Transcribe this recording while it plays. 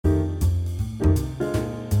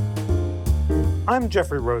I'm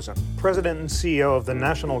Jeffrey Rosen, President and CEO of the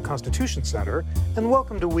National Constitution Center, and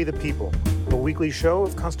welcome to We the People, a weekly show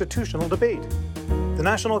of constitutional debate. The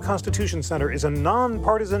National Constitution Center is a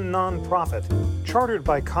nonpartisan nonprofit chartered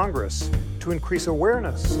by Congress to increase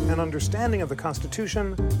awareness and understanding of the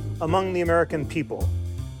Constitution among the American people.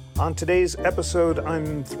 On today's episode,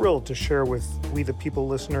 I'm thrilled to share with We the People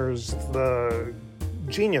listeners the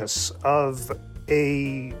genius of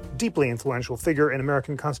a deeply influential figure in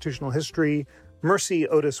American constitutional history, Mercy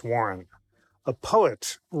Otis Warren. A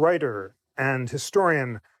poet, writer, and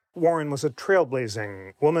historian, Warren was a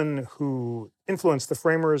trailblazing woman who influenced the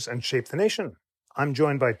framers and shaped the nation. I'm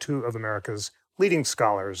joined by two of America's leading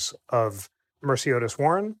scholars of Mercy Otis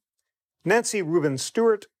Warren. Nancy Rubin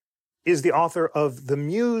Stewart is the author of The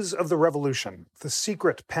Muse of the Revolution, The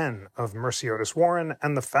Secret Pen of Mercy Otis Warren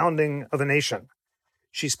and the Founding of a Nation.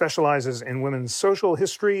 She specializes in women's social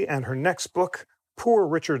history, and her next book, Poor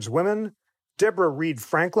Richard's Women, Deborah Reed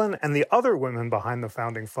Franklin and the Other Women Behind the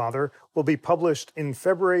Founding Father, will be published in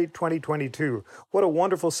February 2022. What a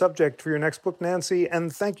wonderful subject for your next book, Nancy,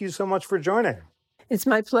 and thank you so much for joining. It's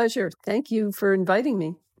my pleasure. Thank you for inviting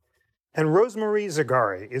me. And Rosemarie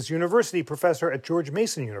Zagari is university professor at George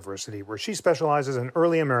Mason University, where she specializes in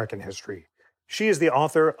early American history. She is the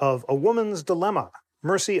author of A Woman's Dilemma,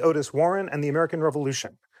 Mercy Otis Warren and the American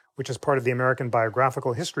Revolution, which is part of the American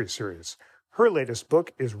Biographical History series. Her latest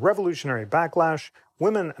book is Revolutionary Backlash,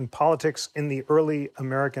 Women and Politics in the Early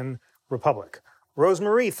American Republic.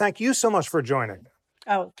 Rosemarie, thank you so much for joining.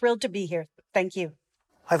 Oh, thrilled to be here. Thank you.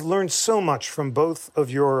 I've learned so much from both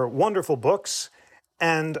of your wonderful books,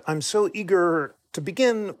 and I'm so eager to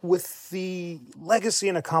begin with the legacy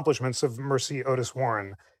and accomplishments of Mercy Otis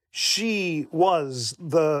Warren. She was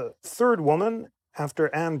the third woman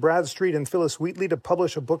after Anne Bradstreet and Phyllis Wheatley to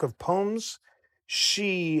publish a book of poems.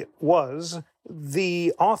 She was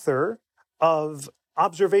the author of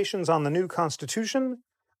Observations on the New Constitution,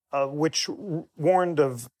 which warned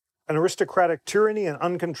of an aristocratic tyranny and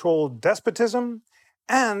uncontrolled despotism.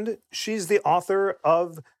 And she's the author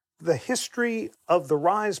of The History of the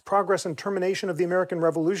Rise, Progress, and Termination of the American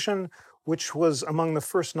Revolution, which was among the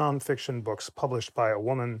first nonfiction books published by a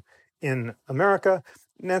woman in America.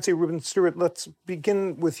 Nancy Rubin Stewart, let's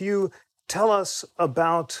begin with you. Tell us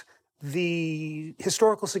about the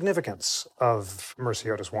historical significance of Mercy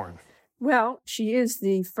Otis Warren. Well, she is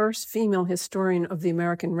the first female historian of the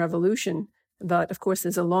American Revolution, but of course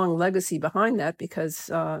there's a long legacy behind that because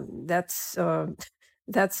that's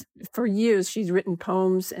for years she's written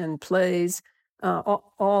poems and plays,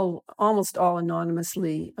 almost all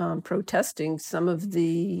anonymously, protesting some of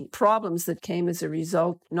the problems that came as a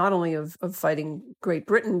result, not only of fighting Great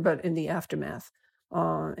Britain, but in the aftermath.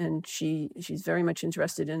 And she's very much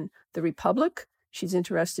interested in the Republic. She's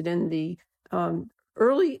interested in the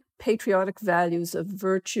early patriotic values of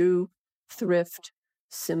virtue, thrift,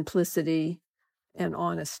 simplicity, and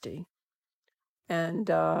honesty. And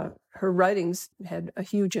her writings had a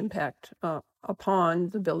huge impact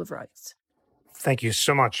upon the Bill of Rights. Thank you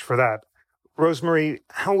so much for that. Rosemarie,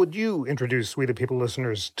 how would you introduce We the People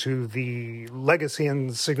listeners to the legacy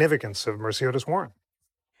and significance of Mercy Otis Warren?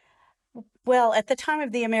 Well, at the time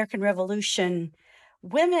of the American Revolution,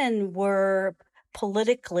 women were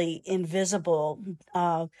politically invisible.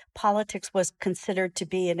 Politics was considered to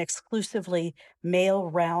be an exclusively male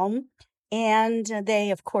realm, and they,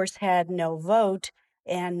 of course, had no vote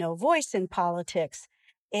and no voice in politics.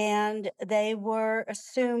 And they were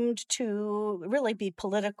assumed to really be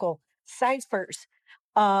political ciphers.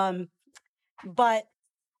 But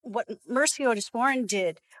what Mercy Otis Warren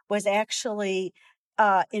did was actually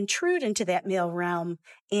intrude into that male realm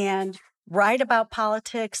and write about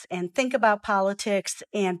politics and think about politics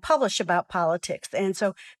and publish about politics. And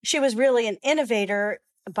so she was really an innovator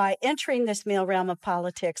by entering this male realm of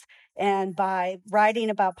politics and by writing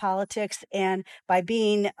about politics and by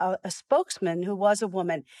being a spokesman who was a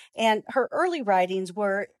woman. And her early writings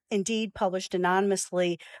were indeed published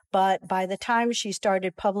anonymously, but by the time she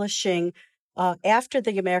started publishing after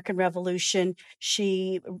the American Revolution,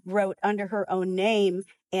 she wrote under her own name,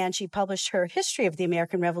 and she published her History of the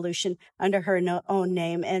American Revolution under her own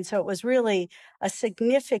name. And so it was really a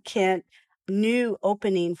significant new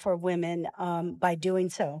opening for women by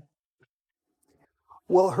doing so.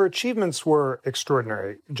 Well, her achievements were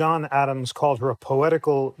extraordinary. John Adams called her a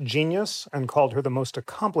poetical genius and called her the most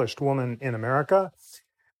accomplished woman in America.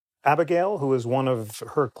 Abigail, who was one of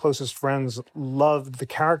her closest friends, loved the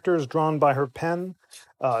characters drawn by her pen.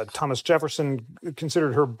 Thomas Jefferson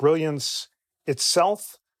considered her brilliance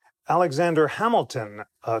itself. Alexander Hamilton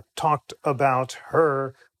talked about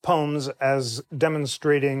her poems as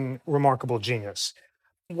demonstrating remarkable genius.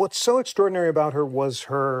 What's so extraordinary about her was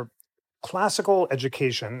her classical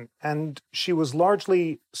education, and she was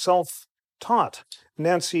largely self-taught.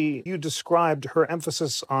 Nancy, you described her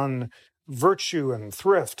emphasis on virtue and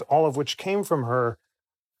thrift, all of which came from her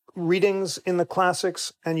readings in the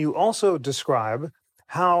classics, and you also describe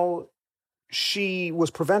how she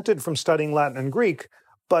was prevented from studying Latin and Greek,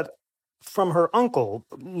 but from her uncle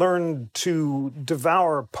learned to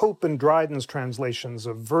devour Pope and Dryden's translations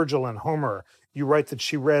of Virgil and Homer. You write that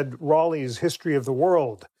she read Raleigh's History of the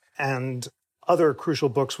World and other crucial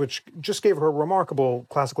books, which just gave her a remarkable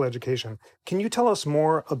classical education. Can you tell us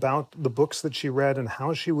more about the books that she read and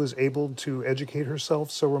how she was able to educate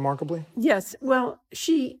herself so remarkably? Yes. Well,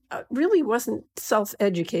 she really wasn't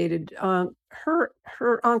self-educated.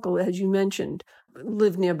 Her uncle, as you mentioned,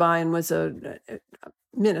 lived nearby and was a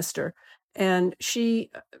minister. And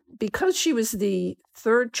she, because she was the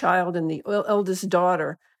third child and the eldest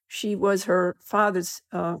daughter, she was her father's,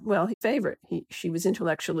 favorite. She was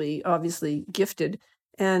intellectually, obviously gifted,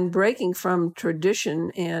 and breaking from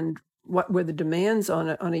tradition and what were the demands on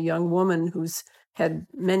a young woman who's had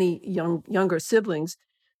many younger siblings.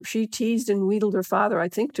 She teased and wheedled her father, I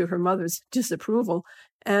think, to her mother's disapproval,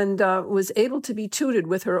 and was able to be tutored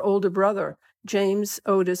with her older brother, James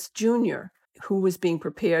Otis Jr., who was being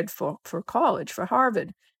prepared for college, for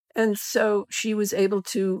Harvard. And so she was able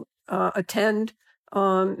to attend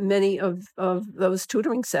many of those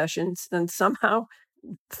tutoring sessions. And somehow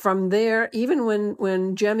from there, even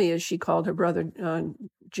when Jemmy, as she called her brother,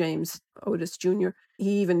 James Otis Jr.,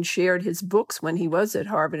 he even shared his books when he was at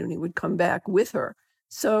Harvard, and he would come back with her.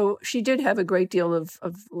 So she did have a great deal of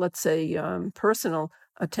let's say, personal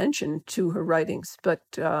attention to her writings, but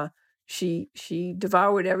she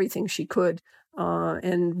devoured everything she could,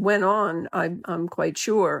 and went on, I'm quite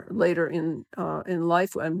sure, later in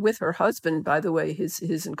life, and with her husband, by the way,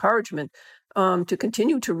 his encouragement, to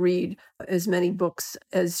continue to read as many books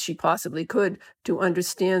as she possibly could to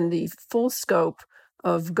understand the full scope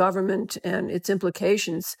of government and its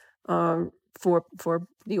implications for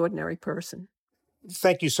the ordinary person.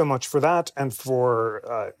 Thank you so much for that, and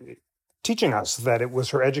for teaching us that it was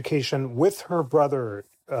her education with her brother,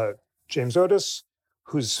 James Otis,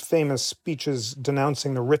 whose famous speeches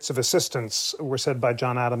denouncing the writs of assistance were said by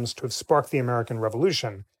John Adams to have sparked the American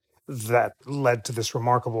Revolution, that led to this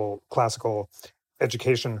remarkable classical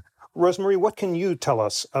education. Rosemarie, what can you tell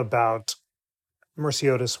us about Mercy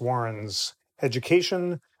Otis Warren's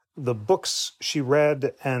education, the books she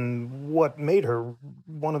read, and what made her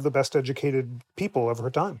one of the best educated people of her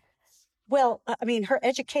time? Well, I mean, her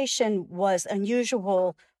education was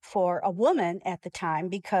unusual for a woman at the time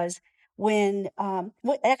because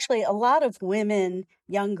actually a lot of women,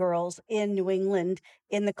 young girls in New England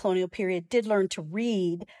in the colonial period did learn to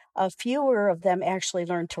read. Fewer of them actually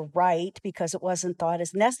learned to write because it wasn't thought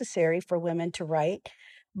as necessary for women to write.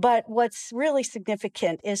 But what's really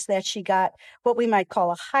significant is that she got what we might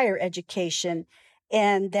call a higher education.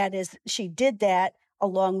 And that is, she did that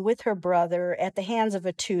along with her brother at the hands of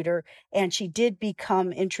a tutor. And she did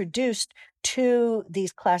become introduced to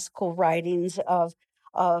these classical writings of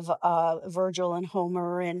Virgil and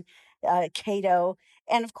Homer and Cato.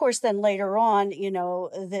 And of course, then later on,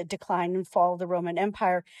 the decline and fall of the Roman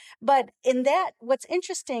Empire. But in that, what's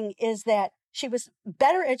interesting is that she was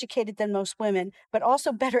better educated than most women, but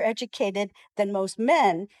also better educated than most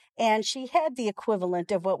men. And she had the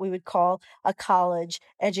equivalent of what we would call a college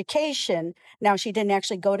education. Now, she didn't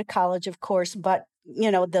actually go to college, of course, but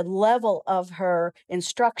the level of her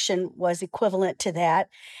instruction was equivalent to that.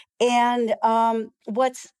 And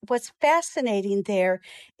what's fascinating there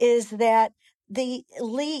is that the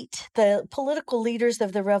elite, the political leaders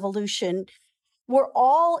of the revolution, were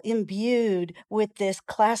all imbued with this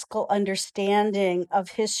classical understanding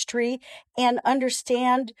of history and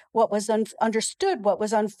understood what was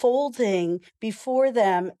unfolding before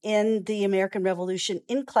them in the American Revolution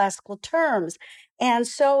in classical terms. And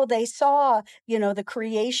so they saw, the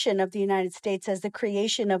creation of the United States as the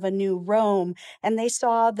creation of a new Rome. And they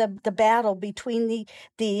saw the battle between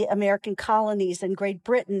the American colonies and Great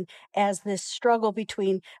Britain as this struggle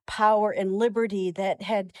between power and liberty that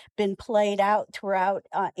had been played out throughout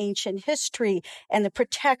ancient history, and the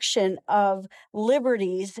protection of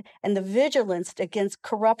liberties and the vigilance against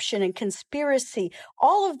corruption and conspiracy.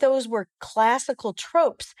 All of those were classical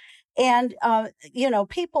tropes. And,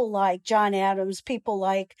 people like John Adams, people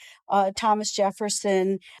like Thomas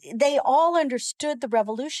Jefferson, they all understood the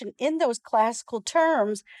revolution in those classical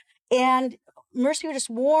terms. And Mercy Otis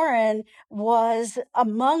Warren was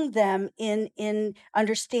among them in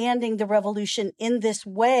understanding the revolution in this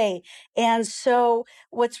way. And so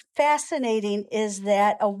what's fascinating is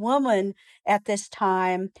that a woman at this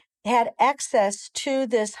time had access to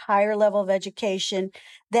this higher level of education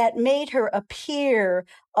that made her a peer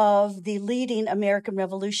of the leading American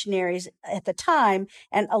revolutionaries at the time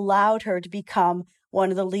and allowed her to become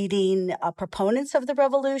one of the leading proponents of the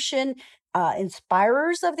revolution,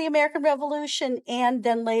 inspirers of the American Revolution, and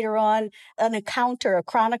then later on a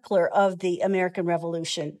chronicler of the American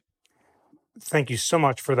Revolution. Thank you so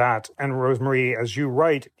much for that. And Rosemarie, as you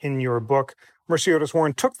write in your book, Mercy Otis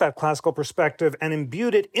Warren took that classical perspective and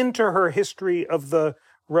imbued it into her history of the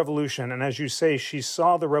revolution. And as you say, she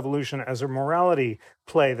saw the revolution as a morality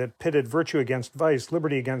play that pitted virtue against vice,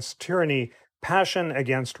 liberty against tyranny, passion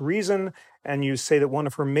against reason. And you say that one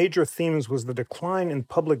of her major themes was the decline in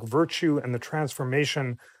public virtue and the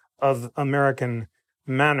transformation of American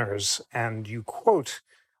manners. And you quote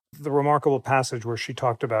the remarkable passage where she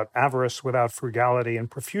talked about avarice without frugality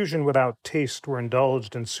and profusion without taste were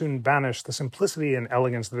indulged and soon banished the simplicity and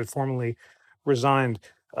elegance that had formerly resigned.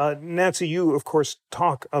 Nancy, you, of course,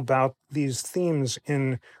 talk about these themes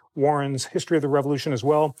in Warren's History of the Revolution as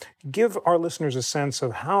well. Give our listeners a sense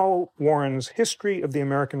of how Warren's History of the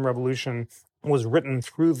American Revolution was written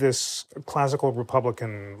through this classical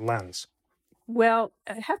Republican lens. Well,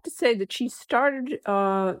 I have to say that she started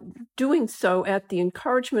doing so at the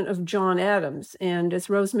encouragement of John Adams. And as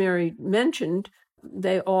Rosemarie mentioned,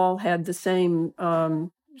 they all had the same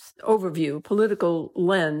overview, political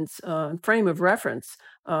lens, frame of reference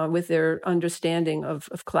with their understanding of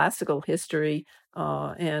classical history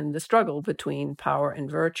and the struggle between power and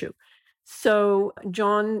virtue. So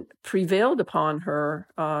John prevailed upon her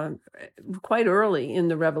quite early in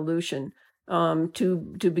the Revolution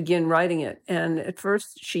to begin writing it. And at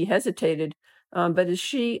first she hesitated, but as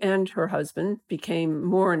she and her husband became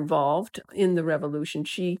more involved in the Revolution,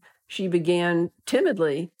 she began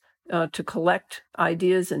timidly to collect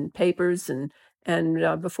ideas and papers,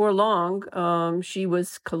 and before long, she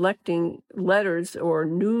was collecting letters or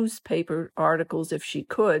newspaper articles, if she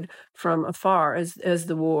could, from afar as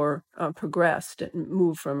the war progressed and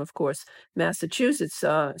moved from, of course, Massachusetts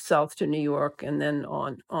south to New York, and then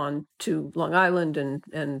on to Long Island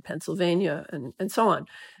and Pennsylvania and so on.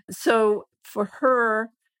 So for her,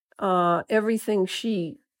 everything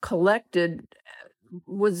she collected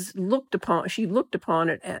was looked upon. She looked upon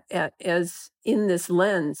it as in this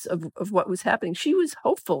lens of what was happening. She was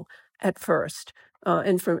hopeful at first,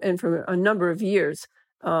 and for a number of years,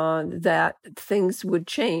 that things would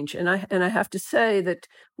change. And I have to say that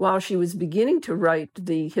while she was beginning to write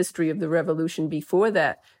the History of the Revolution before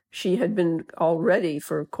that, she had been already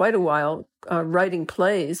for quite a while writing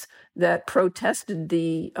plays that protested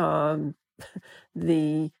the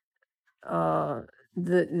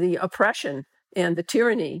oppression and the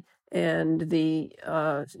tyranny and the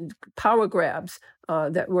power grabs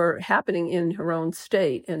that were happening in her own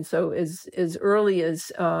state. And so as early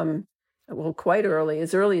as, quite early,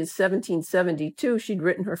 as early as 1772, she'd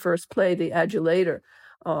written her first play, The Adulator,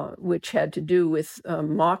 which had to do with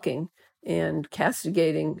mocking and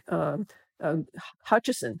castigating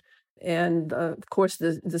Hutcheson. And of course,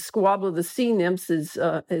 the Squabble of the Sea Nymphs is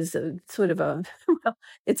a sort of a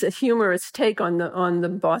it's a humorous take on the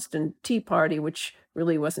Boston Tea Party, which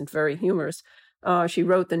really wasn't very humorous. She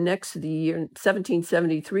wrote the year, in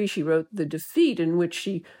 1773, she wrote The Defeat, in which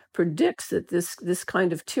she predicts that this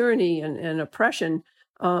kind of tyranny and oppression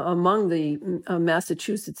among the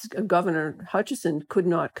Massachusetts Governor Hutcheson could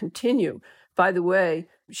not continue. By the way,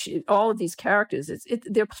 all of these characters,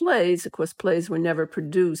 they're plays. Of course, plays were never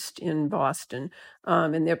produced in Boston,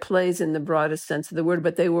 and they're plays in the broadest sense of the word.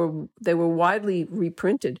 But they were widely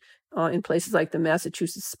reprinted in places like the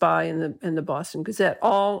Massachusetts Spy and the Boston Gazette,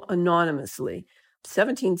 all anonymously.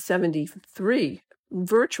 1773,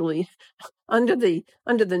 virtually under the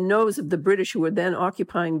nose of the British who were then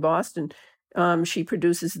occupying Boston, she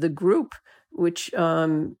produces The Group, which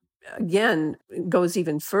again goes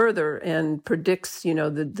even further and predicts,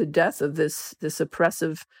 the death of this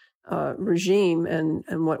oppressive regime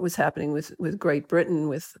and what was happening with Great Britain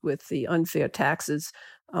with the unfair taxes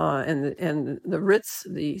and the writs,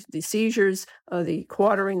 the seizures, the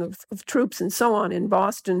quartering of troops and so on in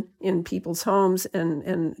Boston, in people's homes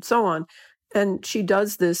and so on. And she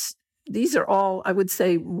does this. These are all, I would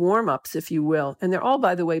say, warm-ups, if you will. And they're all,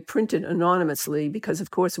 by the way, printed anonymously because, of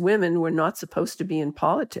course, women were not supposed to be in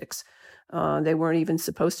politics. They weren't even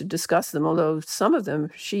supposed to discuss them, although some of them,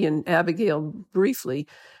 she and Abigail briefly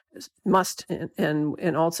must,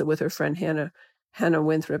 and also with her friend Hannah Hannah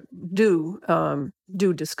Winthrop do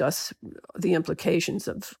discuss the implications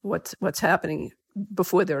of what's happening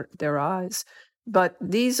before their eyes. But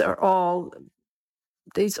these all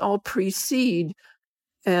precede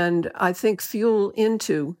and I think fuel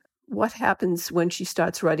into what happens when she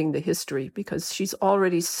starts writing the history, because she's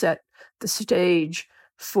already set the stage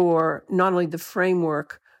for not only the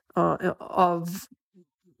framework of,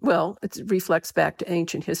 well, it reflects back to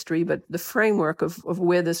ancient history, but the framework of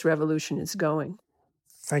where this revolution is going.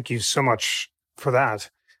 Thank you so much for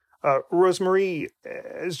that. Rosemarie,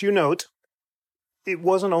 as you note, it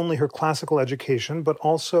wasn't only her classical education, but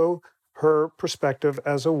also her perspective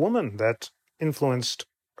as a woman that influenced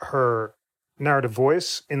her narrative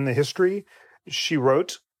voice in the history. She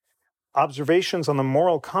wrote, "Observations on the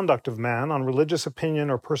moral conduct of man, on religious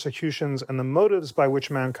opinion or persecutions, and the motives by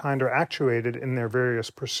which mankind are actuated in their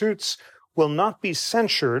various pursuits will not be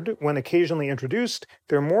censured when occasionally introduced.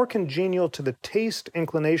 They're more congenial to the taste,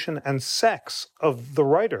 inclination, and sex of the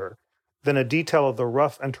writer than a detail of the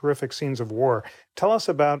rough and terrific scenes of war." Tell us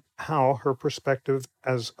about how her perspective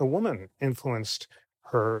as a woman influenced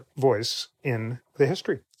her voice in the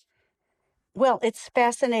history. Well, it's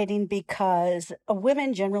fascinating because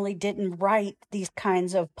women generally didn't write these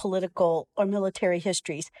kinds of political or military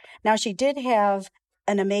histories. Now, she did have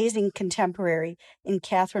an amazing contemporary in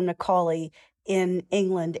Catherine Macaulay in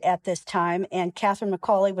England at this time. And Catherine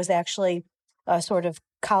Macaulay was actually a sort of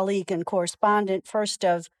colleague and correspondent, first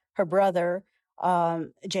of her brother,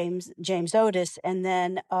 James Otis, and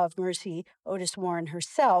then of Mercy Otis Warren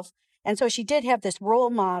herself. And so she did have this role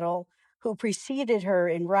model who preceded her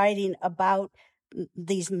in writing about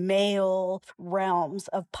these male realms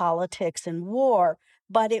of politics and war,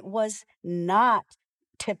 but it was not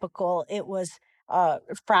typical. It was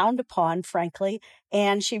frowned upon, frankly,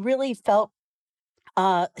 and she really felt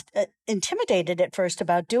intimidated at first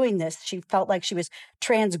about doing this. She felt like she was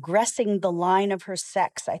transgressing the line of her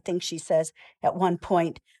sex, I think she says at one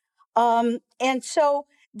point. And so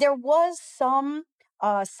there was some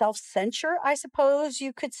self-censure, I suppose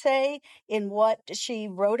you could say, in what she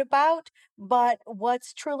wrote about. But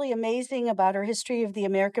what's truly amazing about her history of the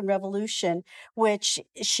American Revolution, which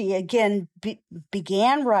she again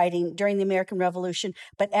began writing during the American Revolution,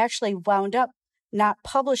 but actually wound up not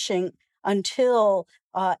publishing until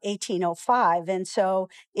 1805. And so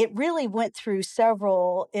it really went through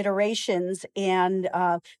several iterations, and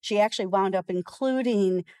she actually wound up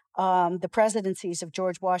including the presidencies of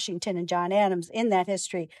George Washington and John Adams in that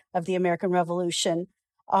history of the American Revolution.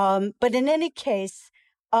 But in any case,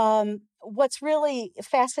 what's really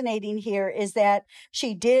fascinating here is that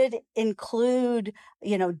she did include,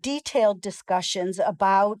 detailed discussions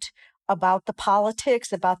about the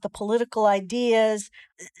politics, about the political ideas,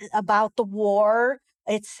 about the war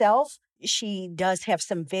itself. She does have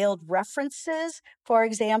some veiled references, for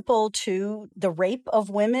example, to the rape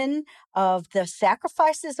of women, of the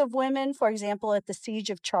sacrifices of women, for example, at the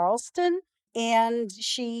Siege of Charleston. And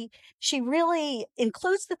she really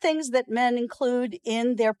includes the things that men include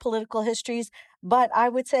in their political histories, but I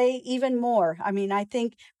would say even more. I mean, I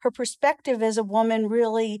think her perspective as a woman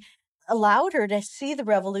really allowed her to see the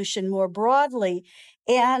revolution more broadly.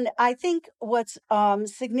 And I think what's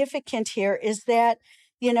significant here is that,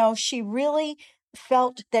 she really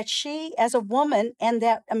felt that she, as a woman, and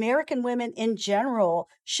that American women in general,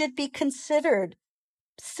 should be considered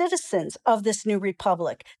citizens of this new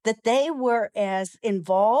republic, that they were as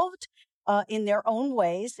involved in their own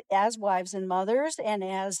ways as wives and mothers and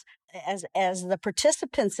as the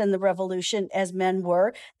participants in the revolution as men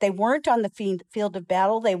were. They weren't on the field of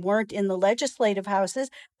battle. They weren't in the legislative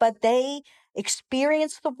houses, but they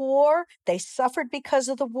experienced the war. They suffered because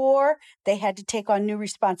of the war. They had to take on new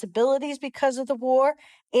responsibilities because of the war.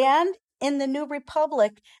 And in the new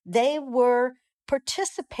republic, they were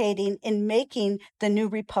participating in making the new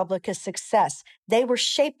republic a success. They were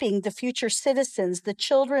shaping the future citizens, the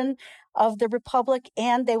children of the republic,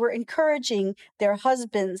 and they were encouraging their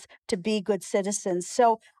husbands to be good citizens.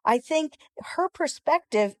 So I think her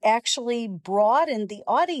perspective actually broadened the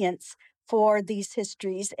audience for these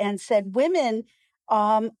histories and said women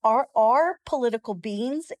are political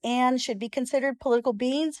beings and should be considered political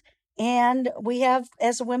beings. And we have,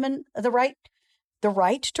 as women, the right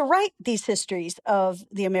to write these histories of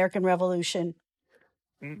the American Revolution.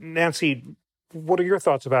 Nancy, what are your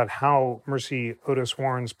thoughts about how Mercy Otis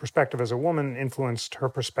Warren's perspective as a woman influenced her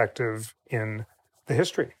perspective in the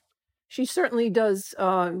history? She certainly does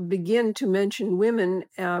begin to mention women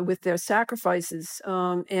with their sacrifices.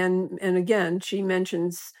 And again, she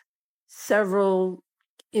mentions several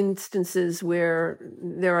instances where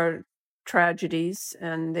there are tragedies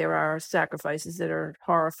and there are sacrifices that are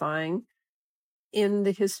horrifying. in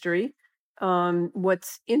the history.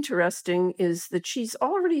 What's interesting is that she's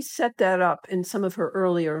already set that up in some of her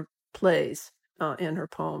earlier plays and her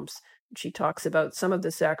poems. She talks about some of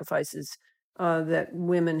the sacrifices that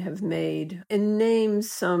women have made and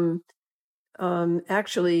names some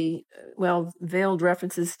veiled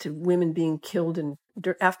references to women being killed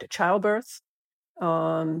after childbirth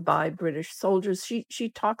by British soldiers. She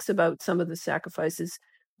talks about some of the sacrifices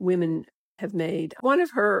women have made. One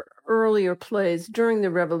of her earlier plays during the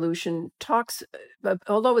Revolution talks,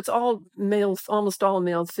 although it's all male, almost all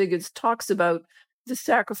male figures, talks about the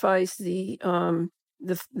sacrifice, the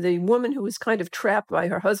woman who was kind of trapped by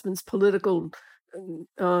her husband's political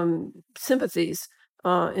sympathies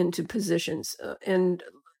into positions. And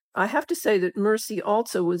I have to say that Mercy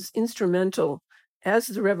also was instrumental as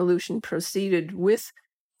the revolution proceeded with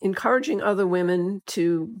encouraging other women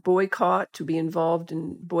to boycott, to be involved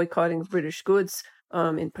in boycotting of British goods,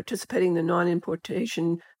 in participating in the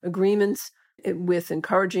non-importation agreements, with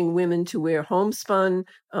encouraging women to wear homespun,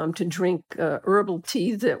 to drink herbal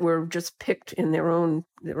tea that were just picked in their own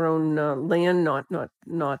land,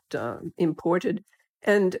 not imported.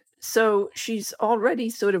 And so she's already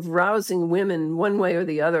sort of rousing women one way or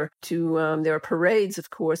the other to, there are parades, of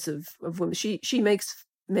course, of women. She makes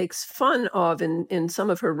fun of, in some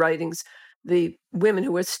of her writings, the women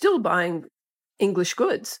who are still buying English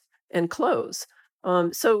goods and clothes.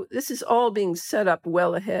 So this is all being set up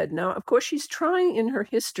well ahead. Now, of course, she's trying in her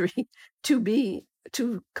history to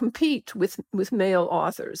compete with male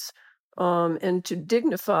authors, and to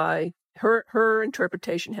dignify her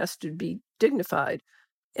interpretation has to be dignified,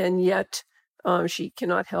 and yet she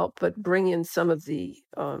cannot help but bring in some of the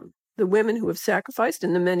women who have sacrificed,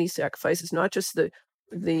 and the many sacrifices, not just the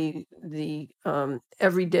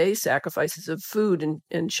everyday sacrifices of food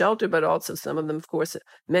and shelter, but also some of them, of course,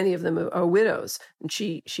 many of them are widows, and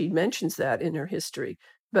she mentions that in her history.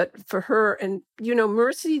 But for her, and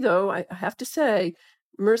Mercy, though, I have to say,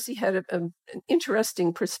 Mercy had an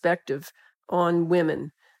interesting perspective on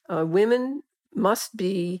women. Women must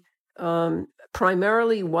be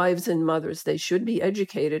primarily wives and mothers. They should be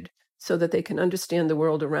educated so that they can understand the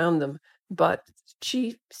world around them. But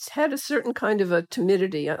she had a certain kind of a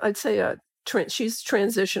timidity. I'd say she's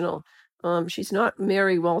transitional. She's not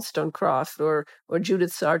Mary Wollstonecraft or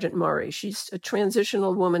Judith Sargent Murray. She's a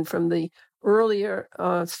transitional woman from the earlier,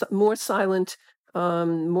 more silent,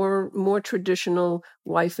 more traditional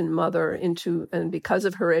wife and mother and because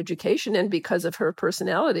of her education and because of her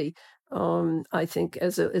personality, I think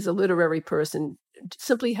as a literary person,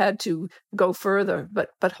 simply had to go further,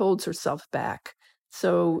 but holds herself back.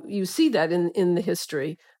 So you see that in the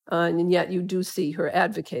history, and yet you do see her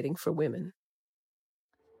advocating for women.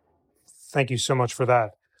 Thank you so much for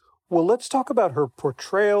that. Well, let's talk about her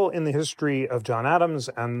portrayal in the history of John Adams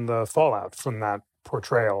and the fallout from that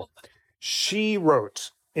portrayal. She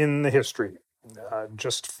wrote in the history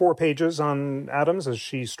just 4 pages on Adams, as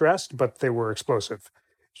she stressed, but they were explosive.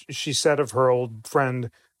 She said of her old friend,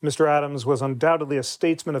 Mr. Adams was undoubtedly a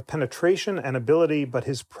statesman of penetration and ability, but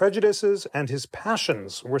his prejudices and his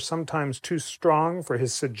passions were sometimes too strong for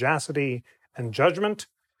his sagacity and judgment.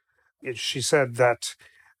 She said that,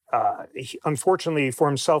 unfortunately for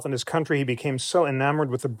himself and his country, he became so enamored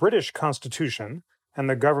with the British Constitution and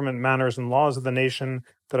the government manners and laws of the nation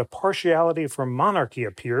that a partiality for monarchy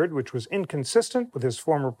appeared, which was inconsistent with his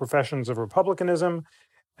former professions of republicanism.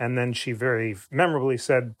 And then she very memorably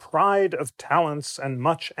said, pride of talents and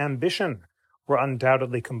much ambition were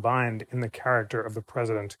undoubtedly combined in the character of the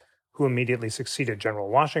president who immediately succeeded General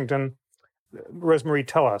Washington. Rosemarie,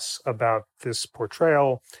 tell us about this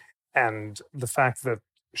portrayal and the fact that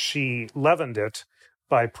she leavened it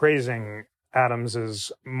by praising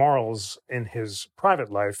Adams's morals in his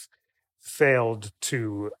private life, failed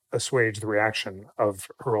to assuage the reaction of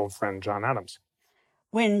her old friend John Adams.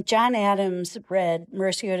 When John Adams read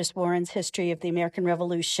Mercy Otis Warren's History of the American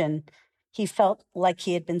Revolution, he felt like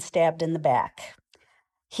he had been stabbed in the back.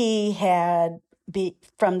 He had,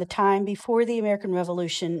 from the time before the American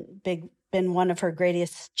Revolution, been one of her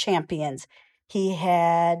greatest champions. He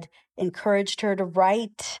had encouraged her to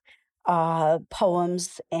write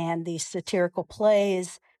poems and these satirical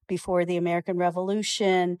plays before the American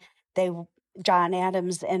Revolution. John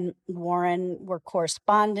Adams and Warren were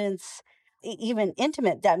correspondents, even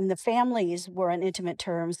intimate. I mean, the families were on intimate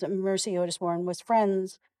terms. Mercy Otis Warren was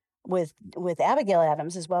friends with Abigail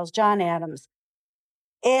Adams as well as John Adams.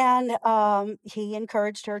 And he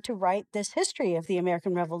encouraged her to write this history of the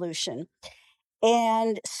American Revolution.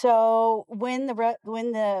 And so when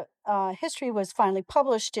the history was finally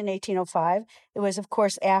published in 1805, it was, of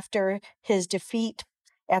course, after his defeat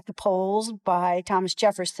at the polls by Thomas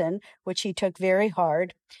Jefferson, which he took very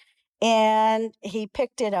hard. And he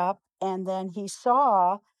picked it up, and then he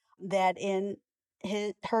saw that in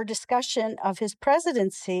her discussion of his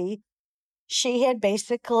presidency, she had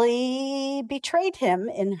basically betrayed him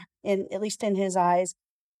in at least in his eyes.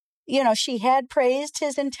 She had praised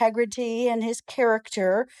his integrity and his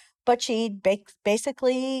character, but she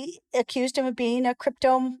basically accused him of being a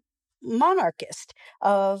crypto monarchist,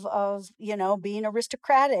 of being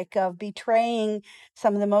aristocratic, of betraying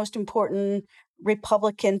some of the most important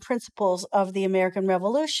Republican principles of the American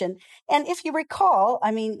Revolution. And if you recall,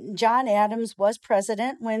 John Adams was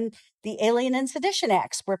president when the Alien and Sedition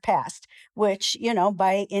Acts were passed, which,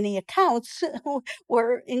 by any accounts,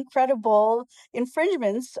 were incredible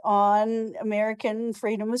infringements on American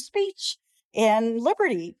freedom of speech and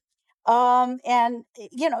liberty. And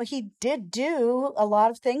he did do a lot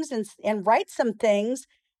of things and write some things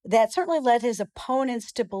that certainly led his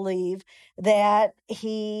opponents to believe that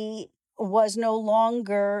he was no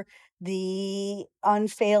longer the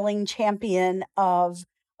unfailing champion of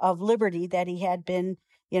liberty that he had been,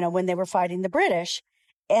 when they were fighting the British.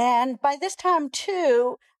 And by this time,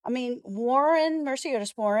 too, Mercy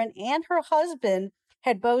Otis Warren and her husband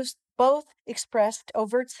had both expressed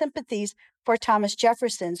overt sympathies for Thomas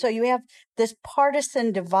Jefferson. So you have this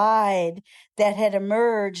partisan divide that had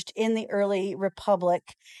emerged in the early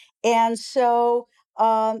republic. And so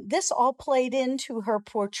this all played into her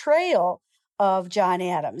portrayal of John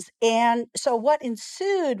Adams. And so what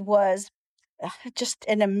ensued was just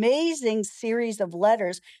an amazing series of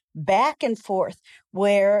letters back and forth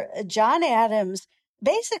where John Adams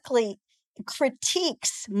basically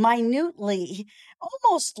critiques minutely,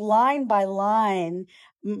 almost line by line,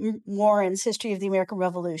 Warren's History of the American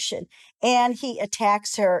Revolution. And he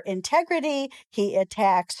attacks her integrity, he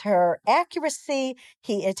attacks her accuracy,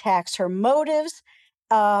 he attacks her motives.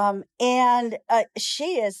 And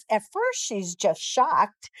she is, at first, she's just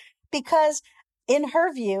shocked because in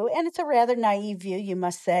her view, and it's a rather naive view, you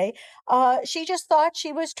must say, she just thought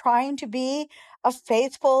she was trying to be a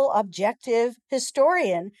faithful, objective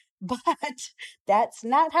historian. But that's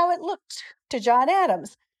not how it looked to John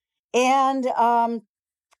Adams. And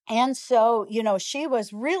so, she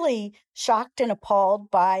was really shocked and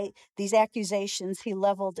appalled by these accusations he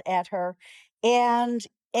leveled at her. And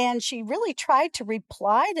she really tried to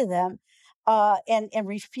reply to them and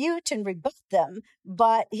refute and rebut them.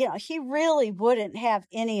 But, he really wouldn't have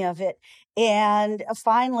any of it. And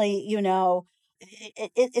finally,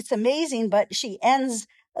 it's amazing, but she ends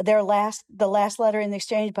the last letter in the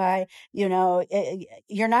exchange by, you're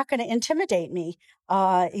not going to intimidate me.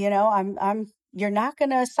 You're not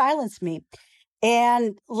going to silence me.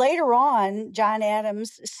 And later on, John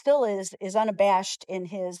Adams still is unabashed in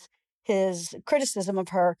his criticism of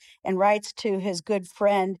her and writes to his good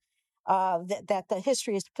friend that the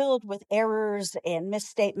history is filled with errors and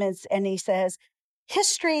misstatements. And he says,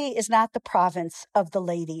 history is not the province of the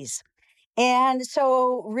ladies. And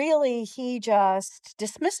so really he just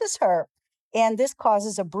dismisses her. And this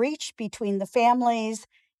causes a breach between the families,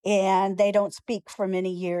 and they don't speak for many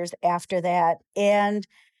years after that. And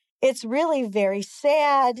it's really very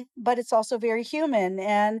sad, but it's also very human.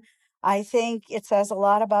 And I think it says a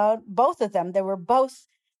lot about both of them. They were both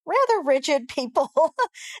rather rigid people,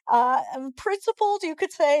 principled, you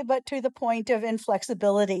could say, but to the point of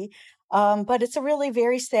inflexibility. But it's a really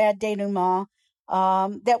very sad denouement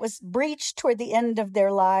that was breached toward the end of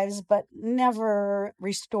their lives, but never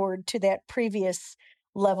restored to that previous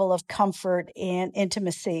level of comfort and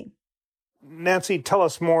intimacy. Nancy, tell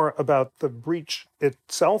us more about the breach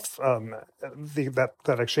itself,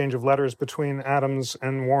 that exchange of letters between Adams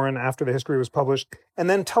and Warren after the history was published, and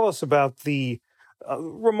then tell us about the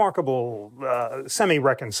remarkable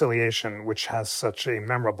semi-reconciliation, which has such a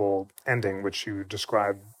memorable ending, which you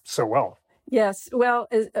described so well. Yes. Well,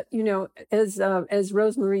 as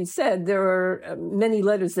Rosemarie said, there are many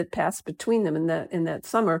letters that passed between them in that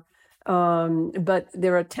summer. But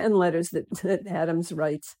there are 10 letters that Adams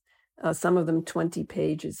writes, some of them 20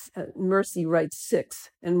 pages. Mercy writes 6.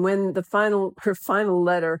 And when her final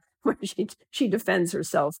letter, where she defends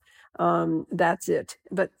herself, that's it.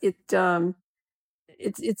 But it's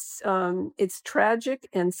tragic,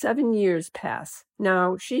 and 7 years pass.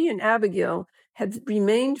 Now, she and Abigail had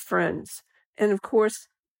remained friends. And of course,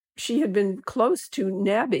 she had been close to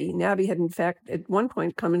Nabby. Nabby had, in fact, at one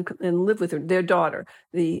point come and live with her, their daughter,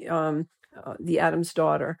 the Adams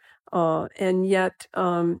daughter. And yet,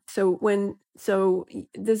 so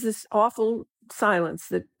there's this awful silence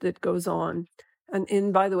that goes on.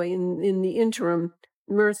 And by the way, in the interim,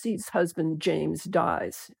 Mercy's husband, James,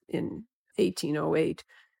 dies in 1808.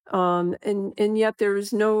 And yet there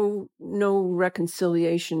is no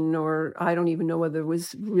reconciliation, or I don't even know whether there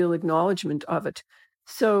was real acknowledgement of it.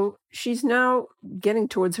 So she's now getting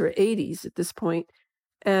towards her 80s at this point,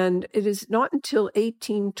 and it is not until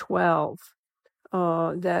 1812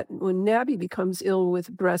 that when Nabby becomes ill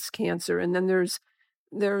with breast cancer, and then there's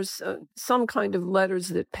some kind of letters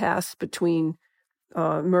that pass between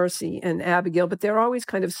Mercy and Abigail, but they're always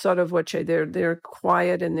kind of sort of they're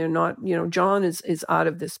quiet, and they're not, John is out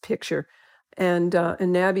of this picture, and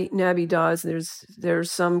Nabby dies.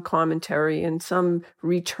 There's some commentary and some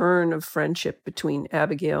return of friendship between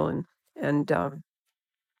Abigail and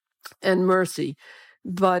Mercy.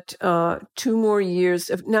 But 2 more years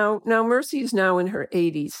of now Mercy is now in her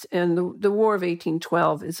 80s, and the War of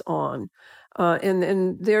 1812 is on.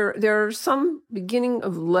 And there are some beginning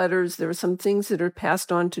of letters. There are some things that are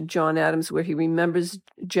passed on to John Adams where he remembers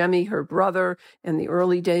Jemmy, her brother, and the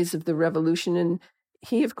early days of the Revolution. And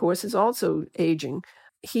he, of course, is also aging.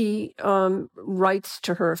 He writes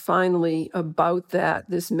to her finally about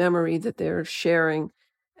this memory that they're sharing.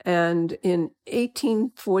 And in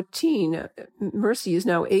 1814, Mercy is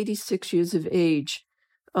now 86 years of age.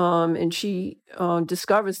 And she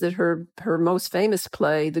discovers that her most famous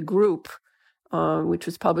play, The Group, which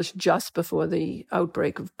was published just before the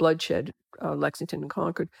outbreak of bloodshed, Lexington and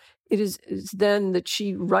Concord. It is then that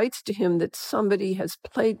she writes to him that somebody has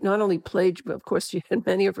not only plagiarized, but of course she had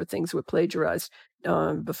many of her things were plagiarized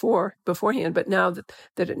beforehand, but now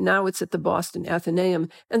now it's at the Boston Athenaeum.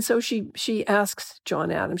 And so she asks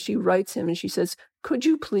John Adams, she writes him and she says, could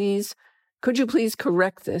you please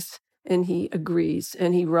correct this? And he agrees,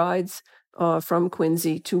 and he rides from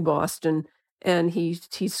Quincy to Boston, and he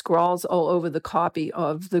scrawls all over the copy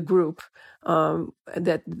of The Group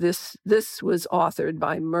that this was authored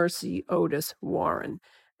by Mercy Otis Warren.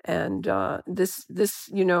 And this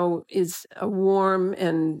is a warm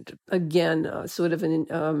and, again, sort of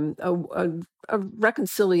a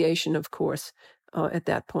reconciliation, of course, at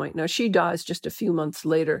that point. Now, she dies just a few months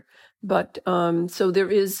later, but so there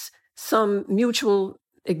is some mutual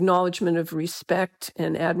acknowledgement of respect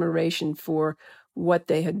and admiration for what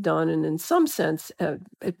they had done, and in some sense,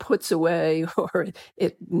 it puts away or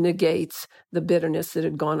it negates the bitterness that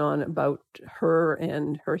had gone on about her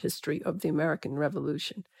and her history of the American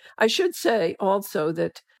Revolution. I should say also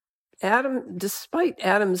that despite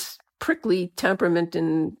Adams' prickly temperament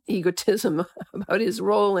and egotism about his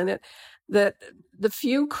role in it, that the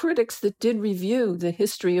few critics that did review the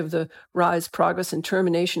history of the rise, progress, and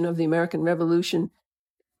termination of the American Revolution,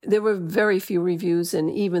 there were very few reviews, and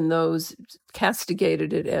even those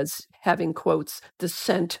castigated it as having, quotes, the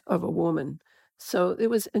scent of a woman. So there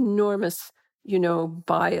was enormous,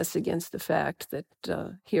 bias against the fact that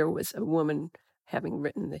here was a woman having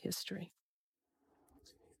written the history.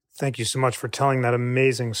 Thank you so much for telling that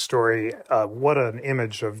amazing story. What an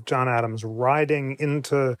image of John Adams riding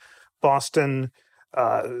into Boston,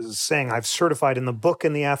 saying, I've certified in the book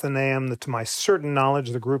in the Athenaeum that to my certain knowledge,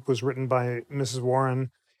 The Group was written by Mrs. Warren.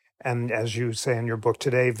 And as you say in your book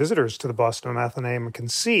today, visitors to the Boston Athenaeum can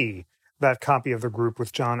see that copy of The Group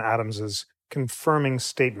with John Adams's confirming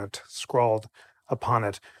statement scrawled upon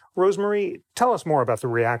it. Rosemary, tell us more about the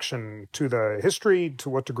reaction to the history. To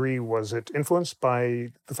what degree was it influenced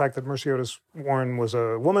by the fact that Mercy Otis Warren was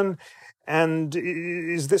a woman? And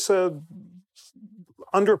is this a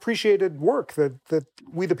underappreciated work that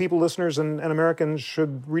we, the people, listeners, and Americans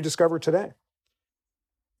should rediscover today?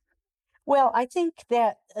 Well, I think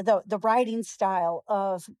that the writing style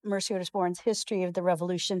of Mercy Otis Warren's History of the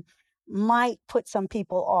Revolution might put some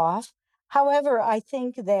people off. However, I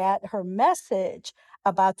think that her message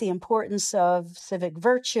about the importance of civic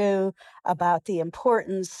virtue, about the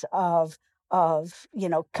importance of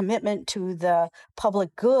commitment to the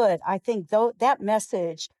public good, I think that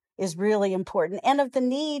message is really important, and of the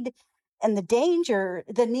need and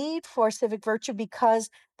the need for civic virtue,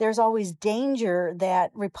 because there's always danger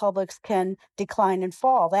that republics can decline and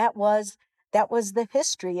fall. That was the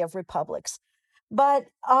history of republics. But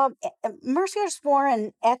Mercy Otis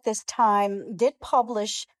Warren at this time did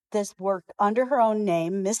publish this work under her own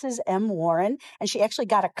name, Mrs. M. Warren, and she actually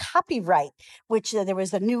got a copyright, which there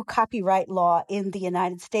was a new copyright law in the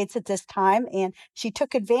United States at this time, and she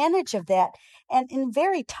took advantage of that. And in a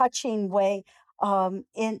very touching way,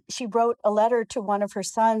 she wrote a letter to one of her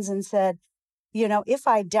sons and said, if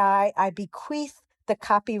I die, I bequeath the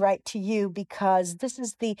copyright to you, because this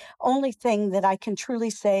is the only thing that I can truly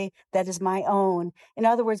say that is my own. In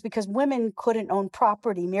other words, because women couldn't own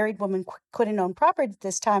property, married women couldn't own property at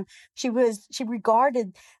this time, she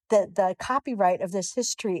regarded the copyright of this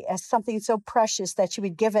history as something so precious that she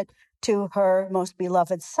would give it to her most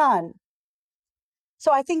beloved son.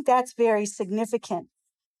 So I think that's very significant.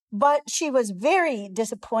 But she was very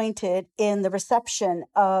disappointed in the reception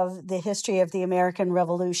of the history of the American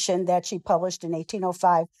Revolution that she published in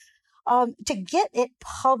 1805. To get it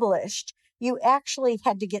published, you actually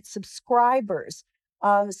had to get subscribers.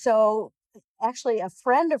 So actually, a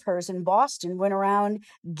friend of hers in Boston went around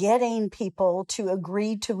getting people to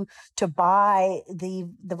agree to buy the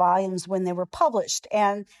volumes when they were published.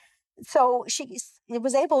 And so she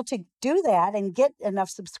was able to do that and get enough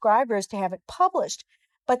subscribers to have it published.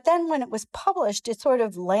 But then when it was published, it sort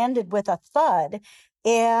of landed with a thud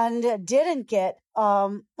and didn't get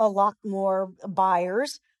a lot more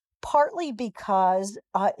buyers, partly because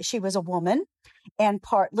she was a woman and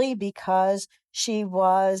partly because she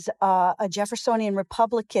was a Jeffersonian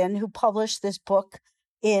Republican who published this book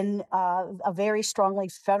in a very strongly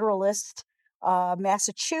Federalist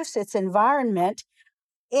Massachusetts environment,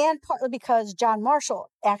 and partly because John Marshall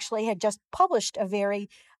actually had just published a very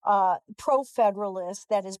pro-Federalist,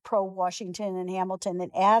 that is pro-Washington and Hamilton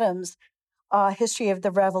and Adams, history of the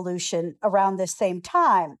Revolution around this same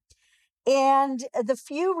time. And the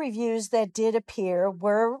few reviews that did appear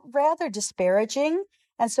were rather disparaging,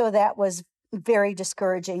 and so that was very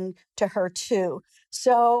discouraging to her too.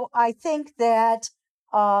 So I think that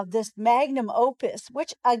this magnum opus,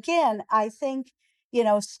 which again, I think,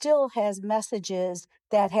 still has messages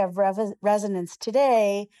that have resonance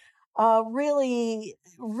today, really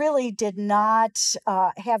did not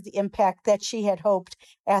have the impact that she had hoped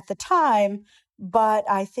at the time. But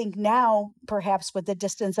I think now, perhaps with the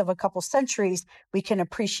distance of a couple centuries, we can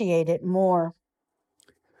appreciate it more.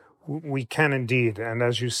 We can indeed. And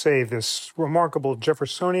as you say, this remarkable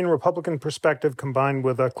Jeffersonian Republican perspective combined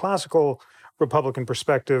with a classical Republican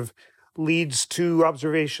perspective leads to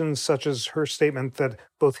observations such as her statement that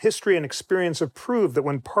both history and experience have proved that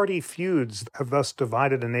when party feuds have thus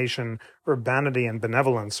divided a nation, urbanity and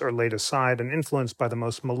benevolence are laid aside and influenced by the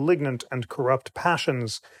most malignant and corrupt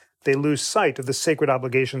passions, they lose sight of the sacred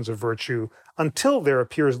obligations of virtue until there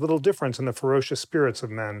appears little difference in the ferocious spirits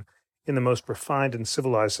of men in the most refined and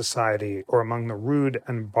civilized society or among the rude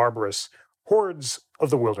and barbarous hordes of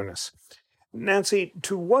the wilderness. Nancy,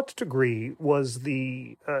 to what degree was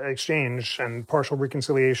the exchange and partial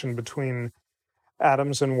reconciliation between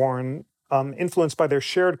Adams and Warren influenced by their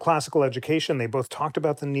shared classical education? They both talked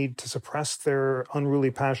about the need to suppress their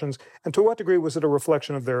unruly passions. And to what degree was it a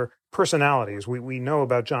reflection of their personalities? We know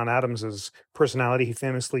about John Adams's personality. He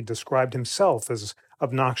famously described himself as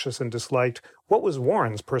obnoxious and disliked. What was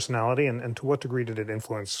Warren's personality, and to what degree did it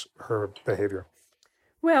influence her behavior?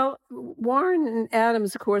 Well, Warren and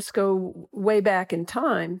Adams, of course, go way back in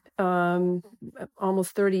time,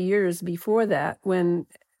 almost 30 years before that, when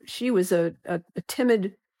she was a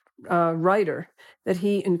timid writer that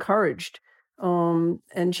he encouraged,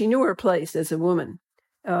 and she knew her place as a woman.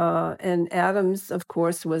 And Adams, of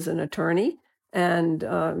course, was an attorney and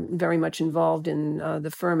very much involved in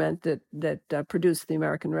the ferment that produced the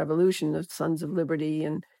American Revolution, the Sons of Liberty,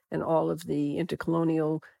 and all of the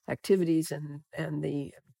intercolonial activities and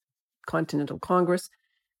the Continental Congress.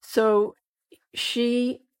 So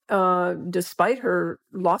she, despite her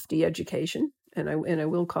lofty education, and I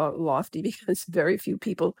will call it lofty because very few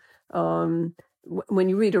people, when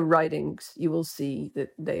you read her writings, you will see that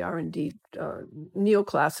they are indeed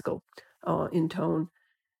neoclassical in tone.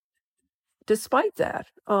 Despite that,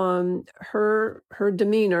 her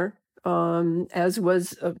demeanor, as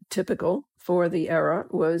was typical for the era,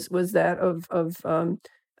 was that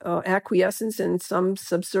of acquiescence and some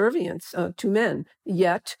subservience to men.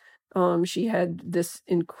 Yet she had this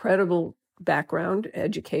incredible background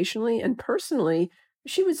educationally and personally.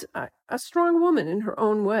 She was a strong woman in her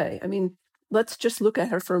own way. I mean, let's just look at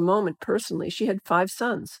her for a moment personally. She had 5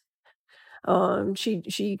 sons.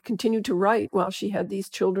 She continued to write while she had these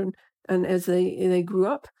children, and as they grew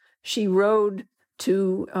up, she rode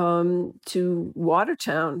to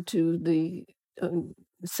Watertown, to the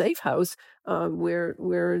safe house where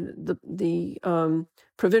the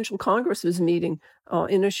provincial Congress was meeting,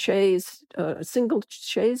 in a single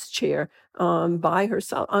chaise chair by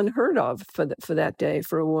herself, unheard of for that day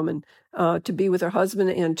for a woman, to be with her husband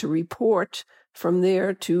and to report from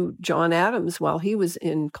there to John Adams while he was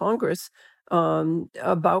in Congress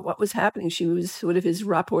about what was happening. She was sort of his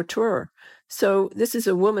rapporteur. So this is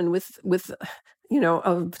a woman with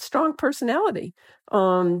a strong personality,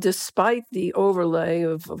 despite the overlay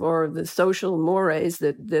or the social mores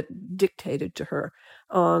that dictated to her.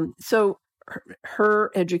 So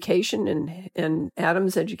her education and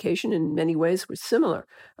Adams' education in many ways were similar.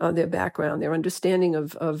 Their background, their understanding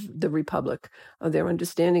of the Republic, their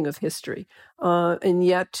understanding of history. And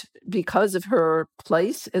yet, because of her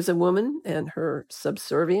place as a woman and her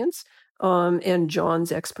subservience, and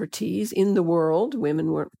John's expertise in the world,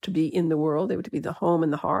 women were to be in the world, they were to be the home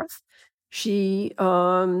and the hearth. He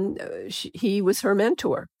was her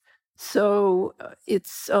mentor. So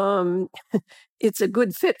it's a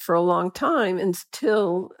good fit for a long time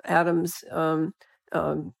until Adams,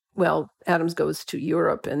 Adams goes to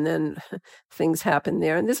Europe, and then things happen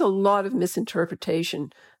there. And there's a lot of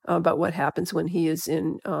misinterpretation about what happens when he is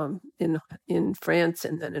in France,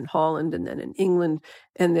 and then in Holland, and then in England,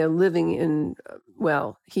 and they're living in,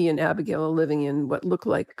 he and Abigail are living in what look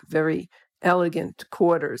like very elegant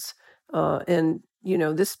quarters. And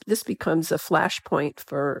this becomes a flashpoint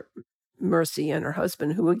for Mercy and her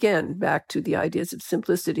husband, who, again, back to the ideas of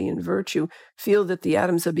simplicity and virtue, feel that the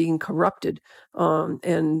Adams are being corrupted.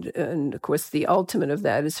 And of course, the ultimate of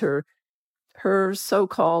that is her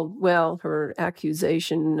so-called, her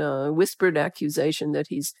accusation, whispered accusation that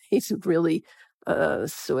he's really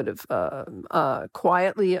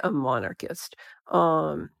quietly a monarchist.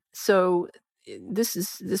 So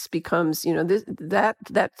this becomes,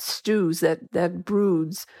 that stews, that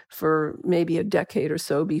broods for maybe a decade or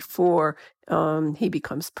so before he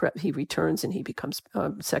returns and he becomes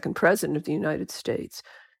second president of the United States.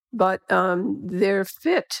 But their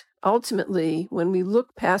fit, ultimately, when we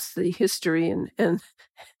look past the history and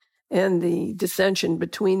the dissension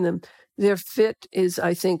between them, their fit is,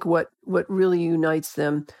 I think, what really unites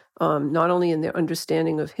them, not only in their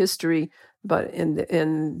understanding of history, but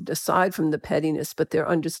and aside from the pettiness, but their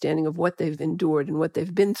understanding of what they've endured and what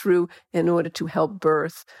they've been through in order to help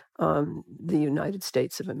birth the United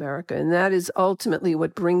States of America. And that is ultimately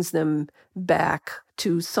what brings them back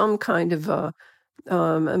to some kind of a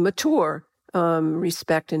mature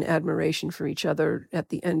respect and admiration for each other at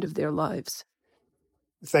the end of their lives.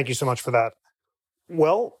 Thank you so much for that.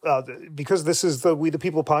 Well, because this is the We the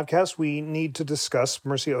People podcast, we need to discuss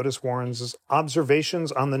Mercy Otis Warren's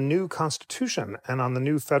observations on the new Constitution and on the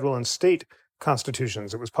new federal and state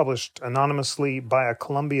constitutions. It was published anonymously by a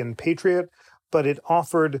Colombian patriot, but it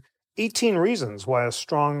offered 18 reasons why a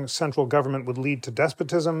strong central government would lead to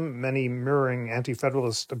despotism, many mirroring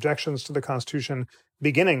anti-federalist objections to the Constitution,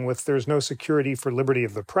 beginning with there's no security for liberty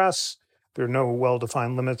of the press, there are no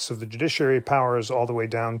well-defined limits of the judiciary powers, all the way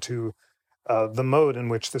down to the mode in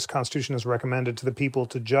which this Constitution is recommended to the people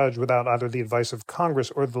to judge without either the advice of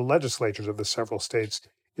Congress or the legislatures of the several states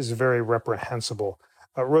is very reprehensible.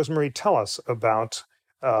 Rosemarie, tell us about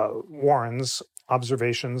Warren's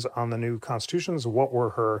observations on the new constitutions. What were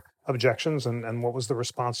her objections, and what was the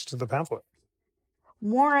response to the pamphlet?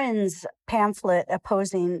 Warren's pamphlet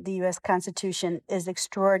opposing the U.S. Constitution is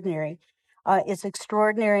extraordinary. It's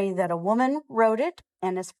extraordinary that a woman wrote it,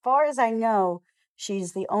 and as far as I know,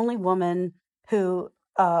 she's the only woman who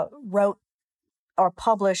wrote or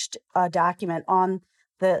published a document on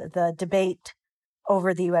the debate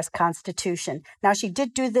over the U.S. Constitution. Now, she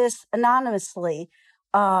did do this anonymously,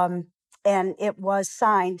 and it was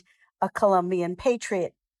signed a Colombian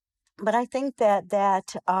patriot. But I think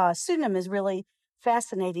that pseudonym is really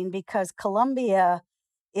fascinating because Colombia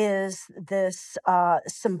is this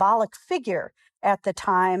symbolic figure at the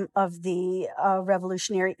time of the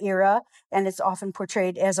Revolutionary era, and it's often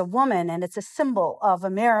portrayed as a woman, and it's a symbol of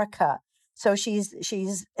America. So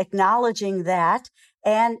she's acknowledging that,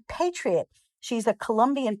 and patriot. She's a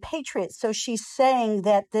Colombian patriot, so she's saying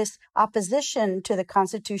that this opposition to the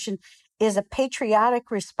Constitution is a patriotic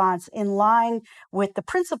response in line with the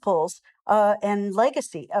principles and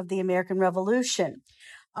legacy of the American Revolution.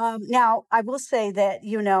 Now, I will say that,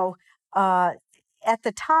 at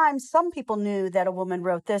the time, some people knew that a woman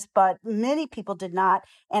wrote this, but many people did not.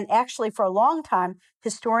 And actually, for a long time,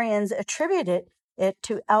 historians attributed it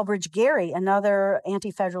to Elbridge Gerry, another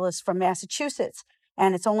anti-federalist from Massachusetts.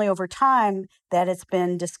 And it's only over time that it's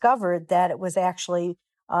been discovered that it was actually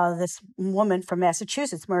this woman from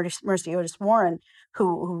Massachusetts, Mercy Otis Warren,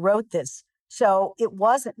 who wrote this. So it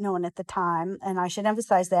wasn't known at the time, and I should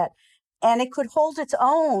emphasize that. And it could hold its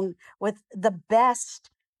own with the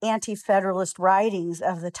best anti-federalist writings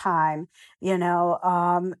of the time,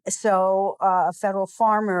 A Federal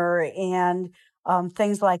Farmer and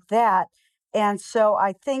things like that. And so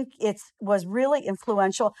I think it was really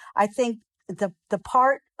influential. I think the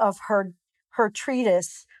part of her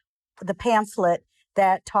treatise, the pamphlet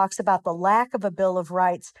that talks about the lack of a Bill of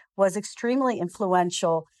Rights, was extremely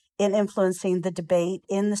influential in influencing the debate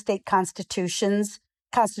in the state constitutions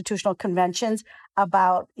constitutional conventions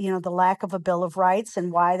about, the lack of a Bill of Rights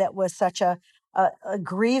and why that was such a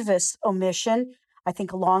grievous omission. I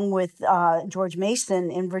think along with George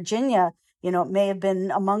Mason in Virginia, it may have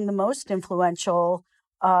been among the most influential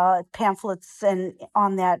pamphlets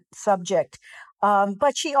on that subject.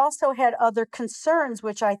 But she also had other concerns,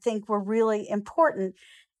 which I think were really important,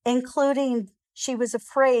 including she was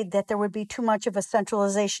afraid that there would be too much of a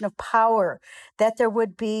centralization of power, that there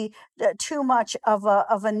would be too much of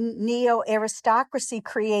a neo-aristocracy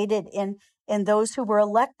created in those who were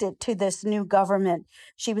elected to this new government.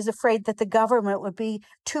 She was afraid that the government would be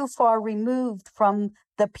too far removed from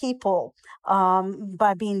the people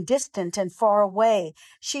by being distant and far away.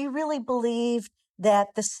 She really believed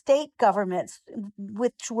that the state governments,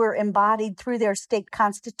 which were embodied through their state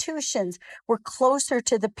constitutions, were closer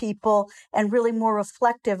to the people and really more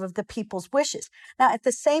reflective of the people's wishes. Now, at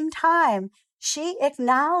the same time, she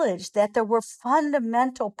acknowledged that there were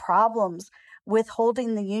fundamental problems with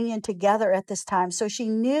holding the Union together at this time. So she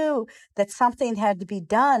knew that something had to be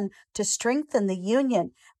done to strengthen the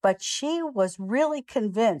Union, but she was really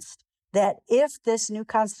convinced that if this new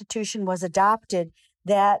Constitution was adopted,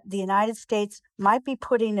 that the United States might be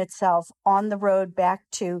putting itself on the road back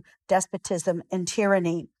to despotism and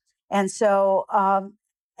tyranny. And so,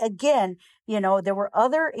 again, there were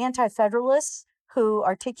other anti-federalists who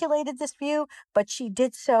articulated this view, but she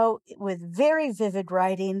did so with very vivid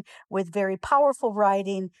writing, with very powerful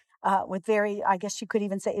writing, with very, I guess you could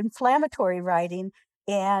even say, inflammatory writing.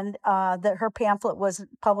 And that her pamphlet was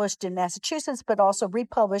published in Massachusetts, but also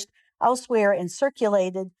republished elsewhere and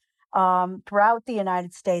circulated throughout the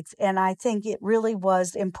United States. And I think it really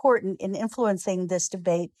was important in influencing this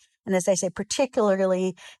debate. And as I say,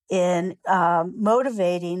 particularly in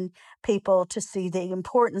motivating people to see the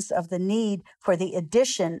importance of the need for the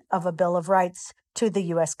addition of a Bill of Rights to the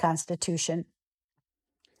U.S. Constitution.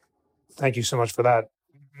 Thank you so much for that.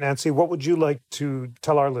 Nancy, what would you like to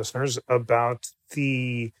tell our listeners about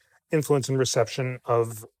the influence and reception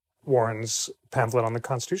of Warren's pamphlet on the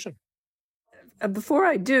Constitution? Before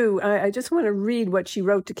I do, I just want to read what she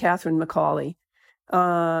wrote to Catherine Macaulay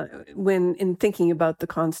when in thinking about the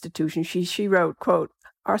Constitution. She wrote, quote,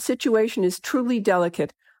 "Our situation is truly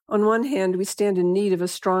delicate. On one hand, we stand in need of a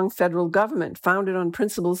strong federal government founded on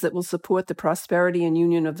principles that will support the prosperity and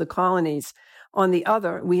union of the colonies. On the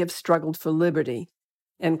other, we have struggled for liberty,"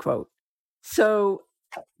 end quote. So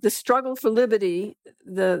the struggle for liberty,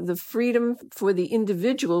 the freedom for the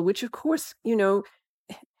individual, which of course,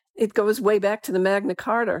 it goes way back to the Magna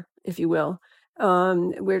Carta, if you will.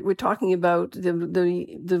 We're talking about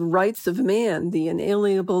the rights of man, the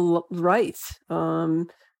inalienable rights to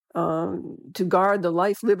guard the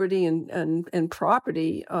life, liberty, and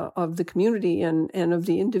property of the community and of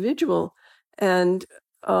the individual. And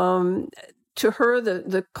to her,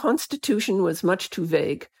 the Constitution was much too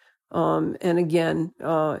vague. And again,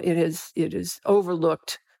 it has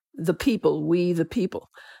overlooked the people, we the people.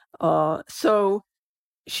 So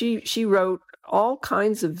she wrote all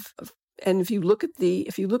kinds of, and if you look at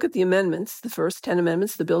the amendments, the first 10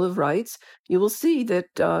 amendments, the Bill of Rights, you will see that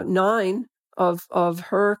 9 of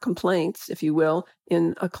her complaints, if you will,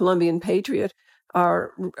 in A Columbian Patriot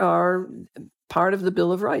are part of the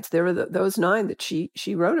Bill of Rights. There are those 9 that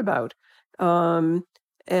she wrote about. What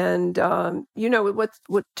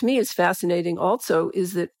to me is fascinating also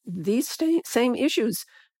is that these same issues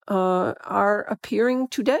are appearing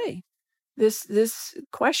today. This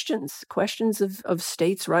questions of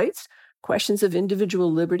states' rights, questions of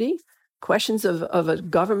individual liberty, questions of a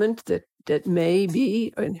government that may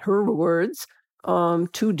be, in her words,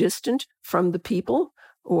 too distant from the people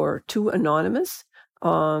or too anonymous.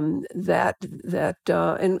 And that's,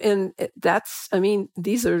 I mean,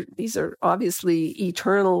 these are obviously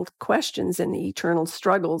eternal questions and eternal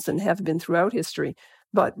struggles and have been throughout history.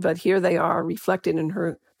 But here they are reflected in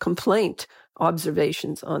her complaint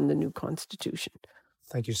observations on the new Constitution.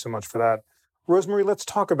 Thank you so much for that. Rosemarie, let's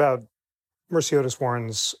talk about Mercy Otis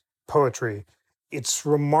Warren's poetry. It's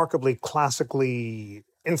remarkably classically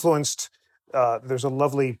influenced. There's a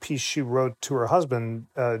lovely piece she wrote to her husband,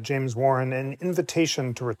 James Warren, an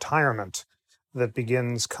invitation to retirement that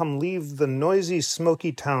begins, "Come leave the noisy,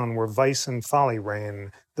 smoky town where vice and folly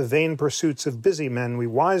reign. The vain pursuits of busy men we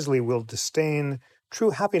wisely will disdain.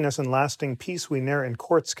 True happiness and lasting peace we ne'er in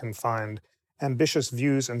courts can find. Ambitious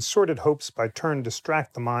views and sordid hopes by turn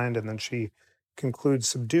distract the mind." And then she concludes,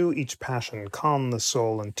 "Subdue each passion, calm the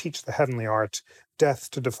soul, and teach the heavenly art, death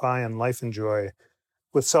to defy and life enjoy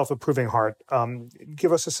with self-approving heart."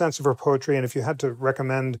 Give us a sense of her poetry, and if you had to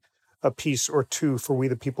recommend a piece or two for We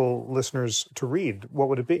the People listeners to read, what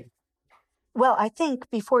would it be? Well, I think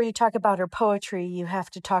before you talk about her poetry, you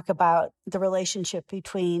have to talk about the relationship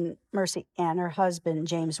between Mercy and her husband,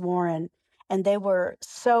 James Warren. And they were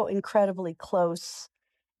so incredibly close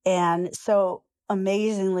and so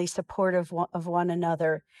amazingly supportive of one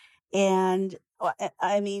another. And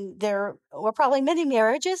I mean, there were probably many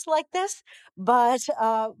marriages like this, but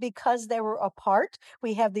because they were apart,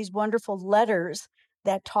 we have these wonderful letters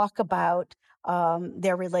that talk about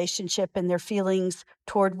their relationship and their feelings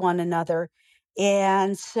toward one another.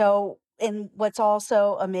 And so, and what's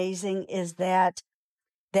also amazing is that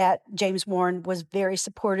James Warren was very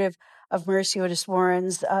supportive of Mercy Otis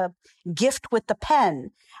Warren's gift with the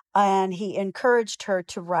pen, and he encouraged her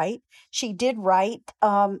to write. She did write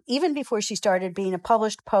even before she started being a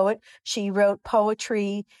published poet. She wrote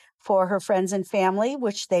poetry for her friends and family,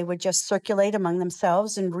 which they would just circulate among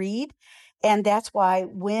themselves and read. And that's why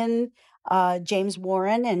when James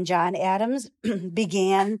Warren and John Adams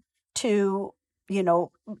began to, you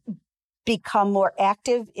know, become more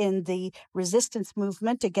active in the resistance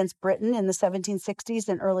movement against Britain in the 1760s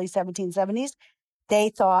and early 1770s, they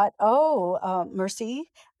thought,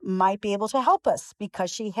 Mercy might be able to help us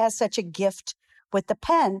because she has such a gift with the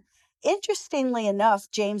pen. Interestingly enough,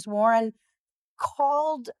 James Warren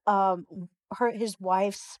called his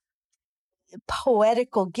wife's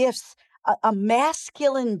poetical gifts a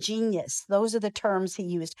masculine genius. Those are the terms he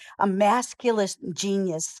used, a masculine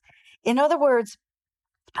genius. In other words,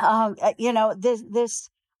 this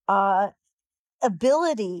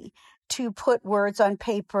ability to put words on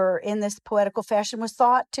paper in this poetical fashion was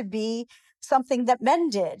thought to be something that men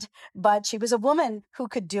did, but she was a woman who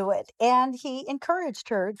could do it. And he encouraged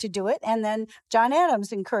her to do it. And then John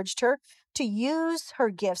Adams encouraged her to use her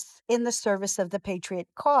gifts in the service of the patriot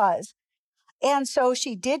cause. And so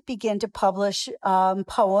she did begin to publish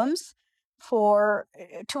poems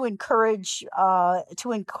to encourage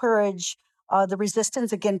the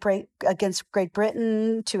resistance against Great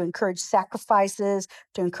Britain, to encourage sacrifices,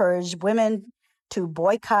 to encourage women to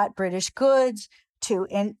boycott British goods, to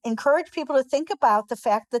encourage people to think about the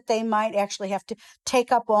fact that they might actually have to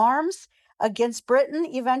take up arms against Britain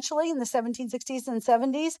eventually in the 1760s and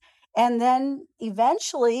 70s. And then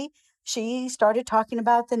eventually she started talking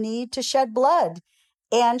about the need to shed blood.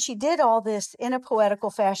 And she did all this in a poetical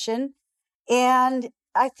fashion. And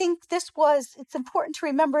I think it's important to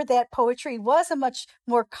remember that poetry was a much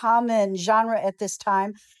more common genre at this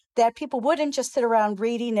time, that people wouldn't just sit around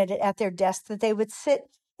reading it at their desks, that they would sit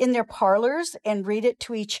in their parlors and read it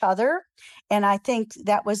to each other. And I think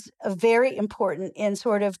that was very important in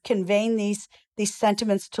sort of conveying these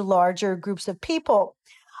sentiments to larger groups of people.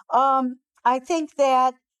 I think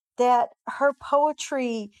that her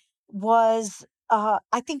poetry was,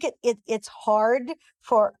 I think it's hard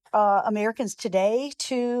for Americans today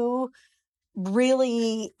to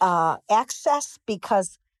really access,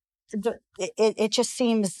 because it just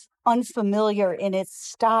seems unfamiliar in its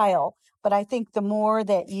style. But I think the more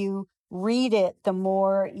that you read it, the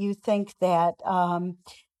more you think that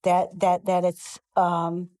that it's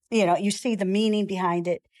you see the meaning behind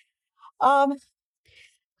it.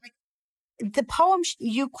 The poem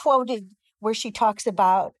you quoted, where she talks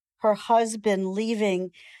about her husband leaving,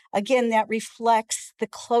 again, that reflects the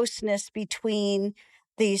closeness between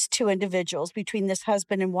these two individuals, between this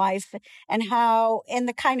husband and wife, and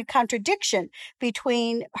the kind of contradiction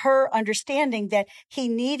between her understanding that he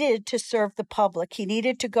needed to serve the public. He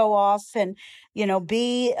needed to go off and,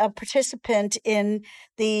 be a participant in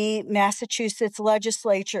the Massachusetts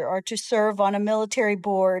legislature or to serve on a military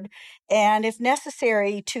board, and if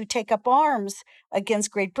necessary, to take up arms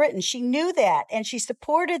against Great Britain. She knew that and she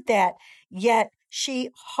supported that, yet she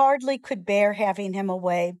hardly could bear having him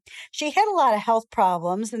away. She had a lot of health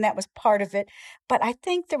problems, and that was part of it. But I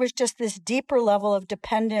think there was just this deeper level of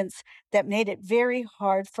dependence that made it very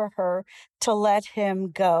hard for her to let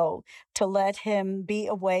him go, to let him be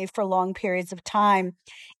away for long periods of time.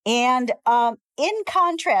 And in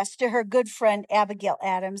contrast to her good friend, Abigail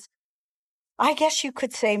Adams, I guess you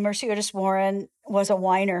could say Mercy Otis Warren was a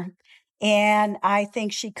whiner. And I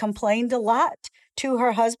think she complained a lot to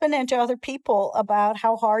her husband and to other people about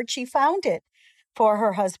how hard she found it for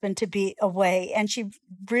her husband to be away. And she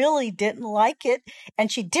really didn't like it,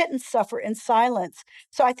 and she didn't suffer in silence.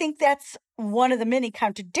 So I think that's one of the many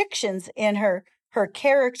contradictions in her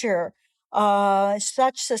character,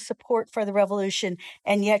 such a support for the revolution,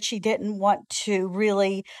 and yet she didn't want to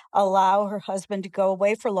really allow her husband to go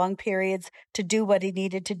away for long periods to do what he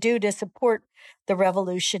needed to do to support the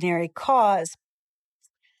revolutionary cause.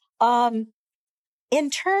 In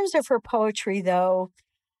terms of her poetry, though,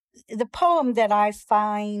 the poem that I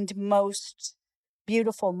find most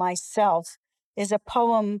beautiful myself is a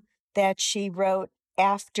poem that she wrote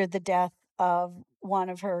after the death of one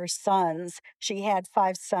of her sons. She had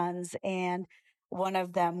 5 sons, and one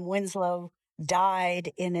of them, Winslow,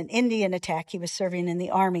 died in an Indian attack. He was serving in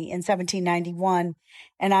the army in 1791.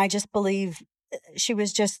 And I just believe she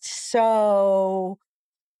was just so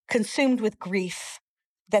consumed with grief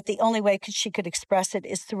that the only way she could express it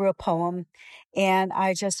is through a poem. And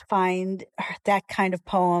I just find that kind of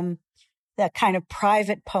poem, that kind of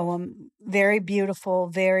private poem, very beautiful,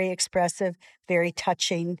 very expressive, very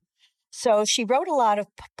touching. So she wrote a lot of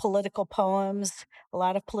political poems, a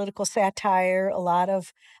lot of political satire, a lot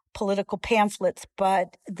of political pamphlets,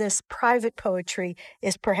 but this private poetry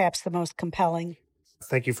is perhaps the most compelling.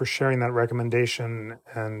 Thank you for sharing that recommendation.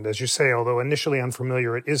 And as you say, although initially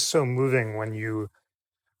unfamiliar, it is so moving when you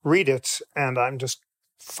read it. And I'm just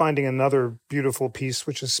finding another beautiful piece,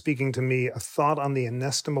 which is speaking to me, a thought on the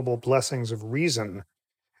inestimable blessings of reason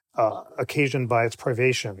occasioned by its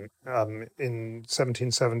privation. In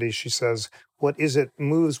 1770, she says, "What is it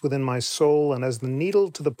moves within my soul, and as the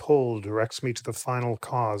needle to the pole directs me to the final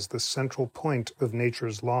cause, the central point of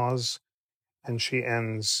nature's laws." And she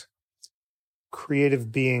ends,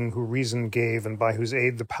 "Creative being who reason gave, and by whose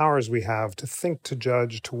aid the powers we have to think, to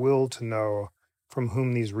judge, to will, to know, from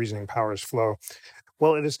whom these reasoning powers flow."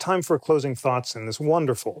 Well, it is time for closing thoughts in this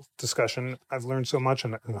wonderful discussion. I've learned so much,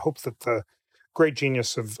 and I hope that the great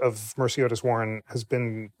genius of Mercy Otis Warren has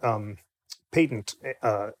been patent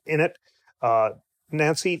in it.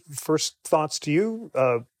 Nancy, first thoughts to you.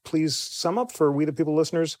 Please sum up for We the People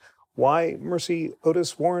listeners why Mercy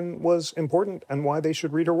Otis Warren was important and why they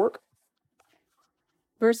should read her work.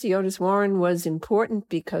 Mercy Otis Warren was important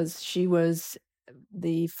because she was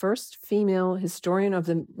the first female historian of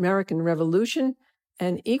the American Revolution.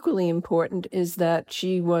 And equally important is that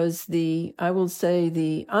she was the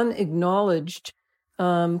unacknowledged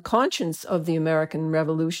conscience of the American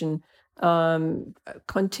Revolution,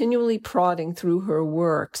 continually prodding through her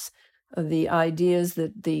works the ideas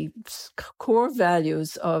that the core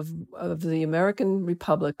values of the American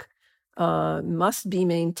Republic must be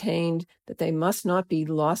maintained, that they must not be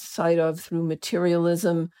lost sight of through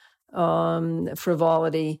materialism,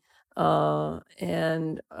 frivolity,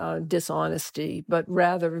 and dishonesty, but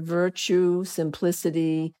rather virtue,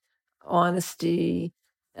 simplicity, honesty,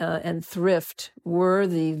 and thrift were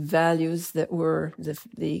the values that were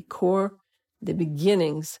the core, the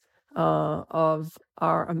beginnings of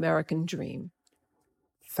our American dream.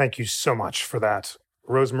 Thank you so much for that.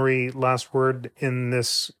 Rosemarie, last word in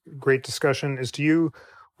this great discussion is to you.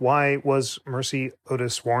 Why was Mercy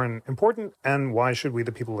Otis Warren important, and why should We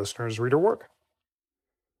the People listeners read her work?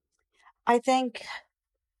 I think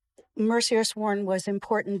Mercy Otis Warren was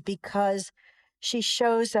important because she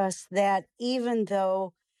shows us that even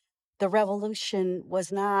though the revolution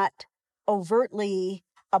was not overtly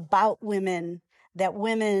about women, that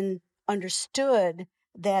women understood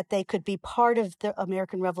that they could be part of the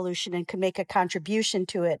American Revolution and could make a contribution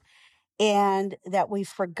to it, and that we've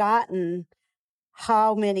forgotten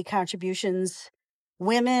how many contributions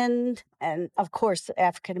women and, of course,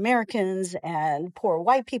 African Americans and poor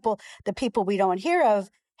white people, the people we don't hear of,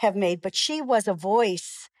 have made. But she was a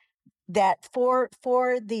voice that for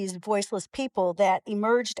these voiceless people that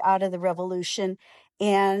emerged out of the revolution,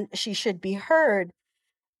 and she should be heard.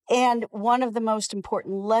 And one of the most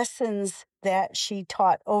important lessons that she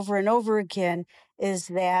taught over and over again is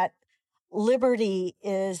that liberty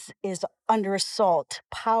is under assault.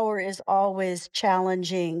 Power is always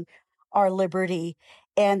challenging our liberty,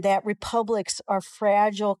 and that republics are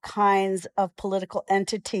fragile kinds of political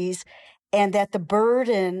entities, and that the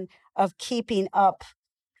burden of keeping up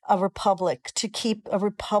a republic, to keep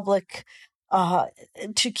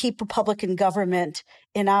Republican government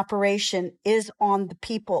in operation is on the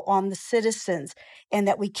people, on the citizens, and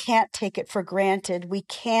that we can't take it for granted. We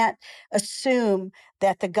can't assume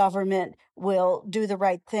that the government will do the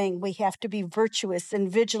right thing. We have to be virtuous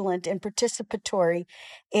and vigilant and participatory.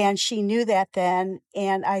 And she knew that then.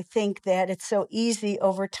 And I think that it's so easy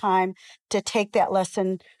over time to take that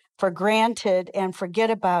lesson for granted and forget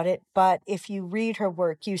about it. But if you read her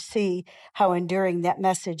work, you see how enduring that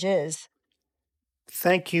message is.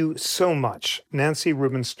 Thank you so much, Nancy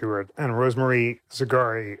Rubin Stewart and Rosemarie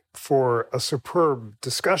Zagari, for a superb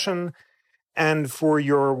discussion and for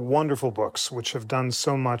your wonderful books, which have done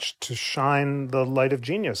so much to shine the light of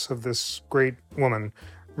genius of this great woman,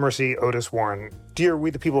 Mercy Otis Warren. Dear We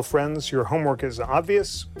the People friends, your homework is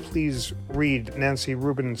obvious. Please read Nancy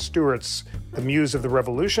Rubin Stewart's The Muse of the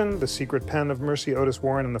Revolution, The Secret Pen of Mercy Otis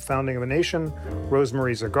Warren and the Founding of a Nation,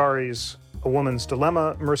 Rosemarie Zagari's A Woman's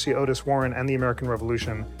Dilemma, Mercy Otis Warren and the American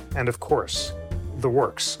Revolution, and of course, the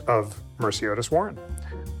works of Mercy Otis Warren.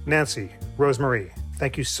 Nancy, Rosemarie,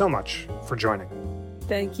 thank you so much for joining.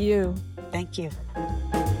 Thank you. Thank you.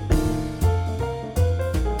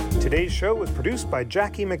 Today's show was produced by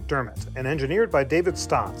Jackie McDermott and engineered by David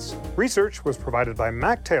Stotts. Research was provided by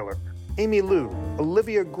Mac Taylor, Amy Liu,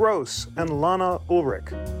 Olivia Gross, and Lana Ulrich.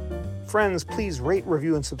 Friends, please rate,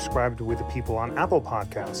 review, and subscribe to We the People on Apple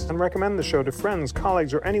Podcasts, and recommend the show to friends,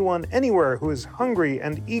 colleagues, or anyone anywhere who is hungry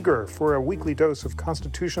and eager for a weekly dose of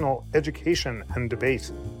constitutional education and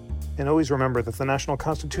debate. And always remember that the National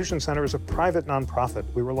Constitution Center is a private nonprofit.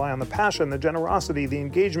 We rely on the passion, the generosity, the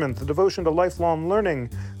engagement, the devotion to lifelong learning,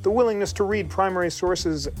 the willingness to read primary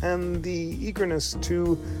sources, and the eagerness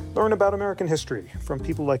to learn about American history from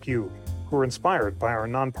people like you, who are inspired by our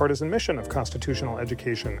nonpartisan mission of constitutional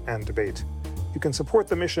education and debate. You can support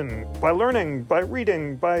the mission by learning, by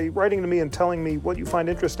reading, by writing to me and telling me what you find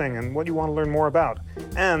interesting and what you want to learn more about,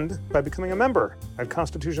 and by becoming a member at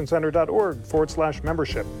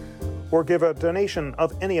constitutioncenter.org/membership, or give a donation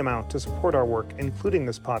of any amount to support our work, including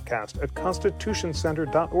this podcast, at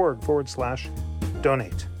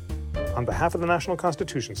constitutioncenter.org/donate. On behalf of the National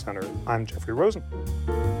Constitution Center, I'm Jeffrey Rosen.